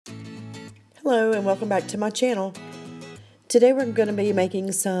Hello and welcome back to my channel. Today we're going to be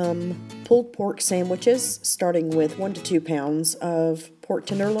making some pulled pork sandwiches, starting with 1 to 2 pounds of pork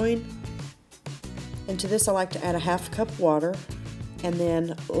tenderloin. And to this I like to add a half cup water and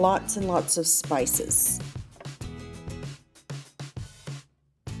then lots and lots of spices.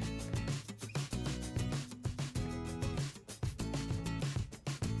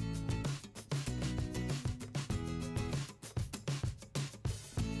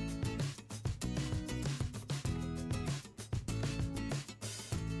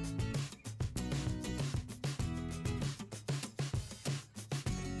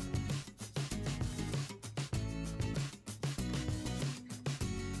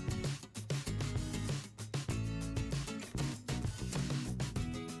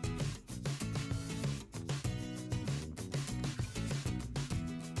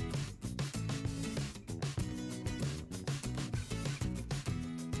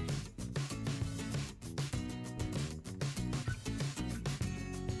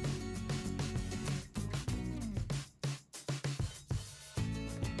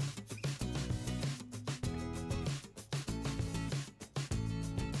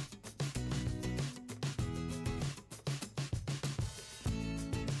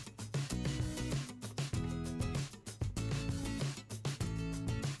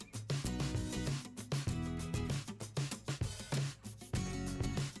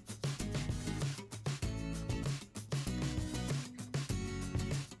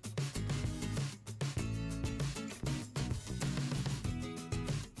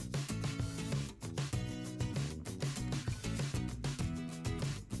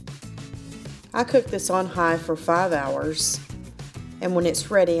 I cook this on high for 5 hours, and when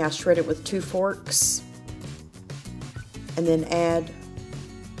it's ready I shred it with 2 forks and then add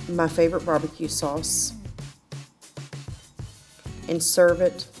my favorite barbecue sauce and serve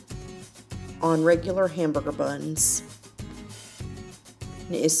it on regular hamburger buns.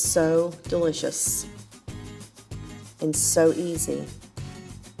 And it is so delicious and so easy.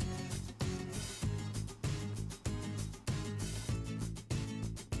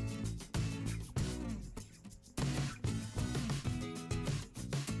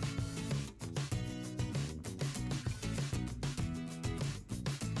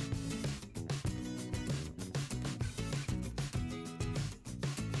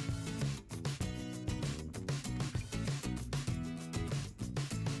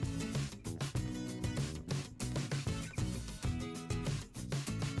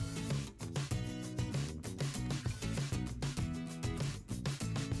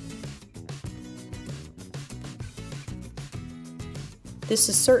 This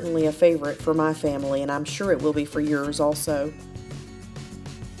is certainly a favorite for my family, and I'm sure it will be for yours also.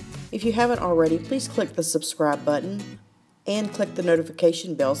 If you haven't already, please click the subscribe button and click the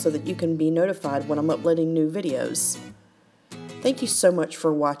notification bell so that you can be notified when I'm uploading new videos. Thank you so much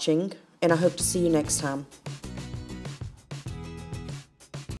for watching, and I hope to see you next time.